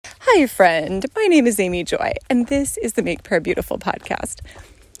Hi, friend. My name is Amy Joy, and this is the Make Prayer Beautiful podcast.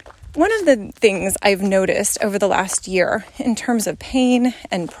 One of the things I've noticed over the last year in terms of pain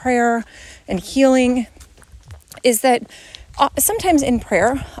and prayer and healing is that sometimes in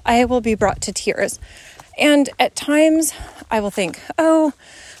prayer, I will be brought to tears. And at times, I will think, I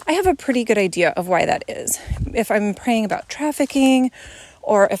have a pretty good idea of why that is. If I'm praying about trafficking,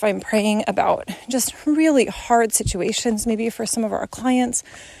 or if I'm praying about just really hard situations, maybe for some of our clients,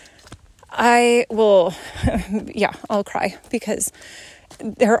 I will, I'll cry because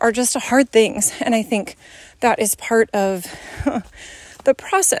there are just hard things. And I think that is part of the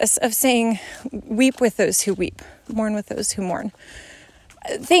process of saying, weep with those who weep, mourn with those who mourn.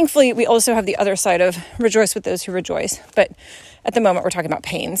 Thankfully, we also have the other side of rejoice with those who rejoice. But at the moment, we're talking about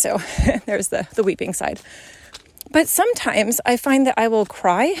pain. So there's the weeping side. But sometimes I find that I will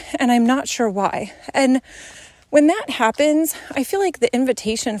cry and I'm not sure why. And when that happens, I feel like the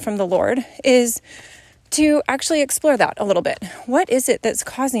invitation from the Lord is to actually explore that a little bit. What is it that's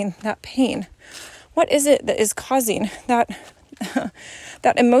causing that pain? What is it that is causing that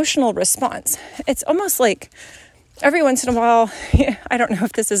emotional response? It's almost like every once in a while, I don't know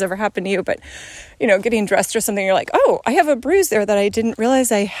if this has ever happened to you, but, getting dressed or something, you're like, I have a bruise there that I didn't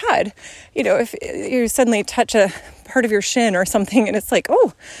realize I had. If you suddenly touch a part of your shin or something and it's like,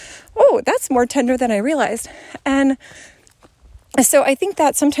 that's more tender than I realized. And so I think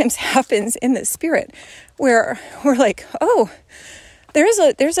that sometimes happens in the spirit where we're like,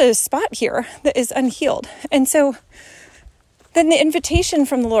 there's a spot here that is unhealed. And so then the invitation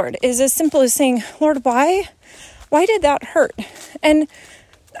from the Lord is as simple as saying, Lord, why did that hurt? And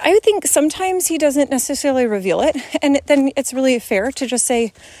I would think sometimes he doesn't necessarily reveal it. And then it's really fair to just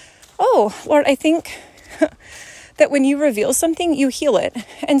say, Lord, I think that when you reveal something, you heal it.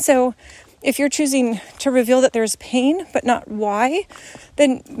 And so if you're choosing to reveal that there's pain, but not why,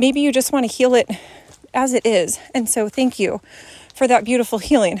 then maybe you just want to heal it as it is. And so thank you for that beautiful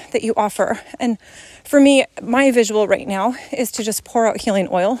healing that you offer. And for me, my visual right now is to just pour out healing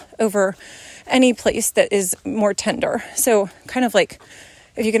oil over any place that is more tender. So kind of like,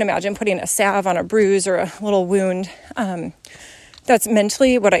 if you can imagine putting a salve on a bruise or a little wound, that's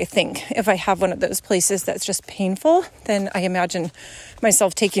mentally what I think. If I have one of those places that's just painful, then I imagine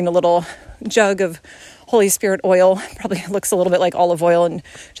myself taking a little jug of Holy Spirit oil, probably looks a little bit like olive oil, and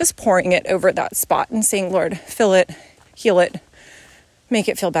just pouring it over that spot and saying, Lord, fill it, heal it, make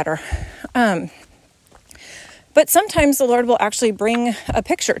it feel better. But sometimes the Lord will actually bring a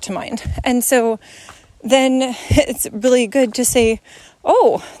picture to mind. And so then it's really good to say,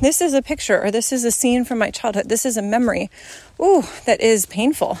 this is a picture, or this is a scene from my childhood. This is a memory. That is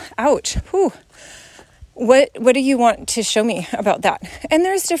painful. Ouch. What do you want to show me about that? And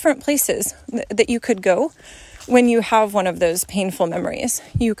there's different places that you could go when you have one of those painful memories.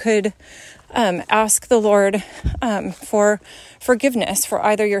 You could ask the Lord for forgiveness for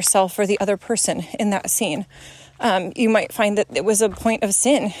either yourself or the other person in that scene. You might find that it was a point of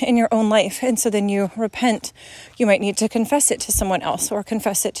sin in your own life. And so then you repent. You might need to confess it to someone else or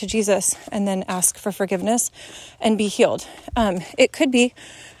confess it to Jesus and then ask for forgiveness and be healed. It could be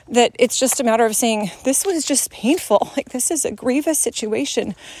that it's just a matter of saying, this was just painful. Like, this is a grievous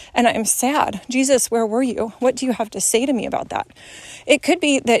situation and I'm sad. Jesus, where were you? What do you have to say to me about that? It could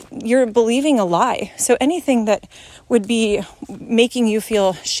be that you're believing a lie. So anything that would be making you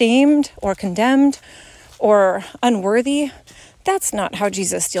feel shamed or condemned or unworthy, that's not how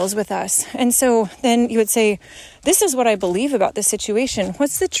Jesus deals with us. And so then you would say, this is what I believe about this situation.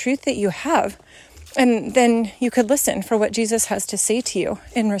 What's the truth that you have? And then you could listen for what Jesus has to say to you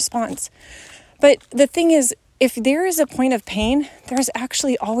in response. But the thing is, if there is a point of pain, there's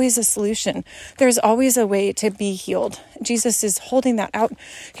actually always a solution. There's always a way to be healed. Jesus is holding that out.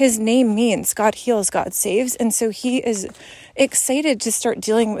 His name means God heals, God saves. And so he is excited to start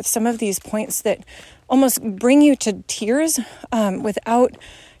dealing with some of these points that almost bring you to tears without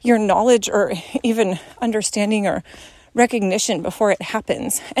your knowledge or even understanding or recognition before it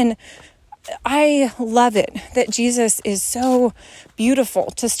happens. And I love it that Jesus is so beautiful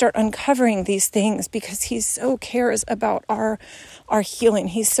to start uncovering these things because he so cares about our healing.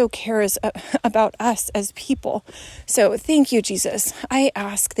 He so cares about us as people. So thank you, Jesus. I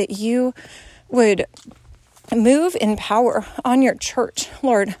ask that you would move in power on your church,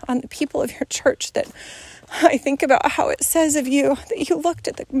 Lord, on the people of your church. That I think about how it says of you that you looked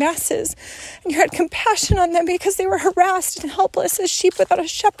at the masses and you had compassion on them because they were harassed and helpless as sheep without a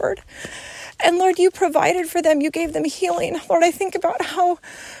shepherd. And Lord, you provided for them. You gave them healing. Lord, I think about how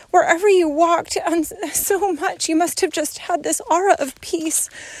wherever you walked on so much, you must have just had this aura of peace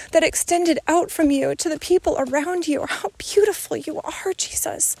that extended out from you to the people around you. How beautiful you are,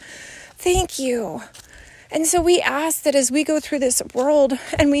 Jesus. Thank you. And so we ask that as we go through this world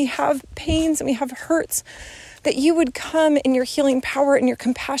and we have pains and we have hurts, that you would come in your healing power and your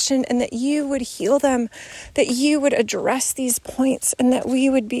compassion, and that you would heal them, that you would address these points, and that we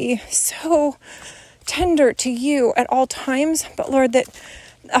would be so tender to you at all times. But Lord, that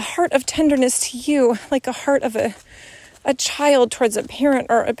a heart of tenderness to you, like a heart of a child towards a parent,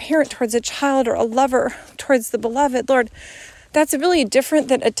 or a parent towards a child, or a lover towards the beloved, Lord, that's really different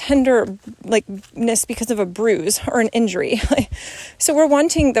than a tenderness because of a bruise or an injury. So we're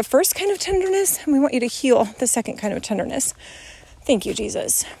wanting the first kind of tenderness, and we want you to heal the second kind of tenderness. Thank you,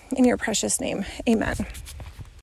 Jesus. In your precious name, amen.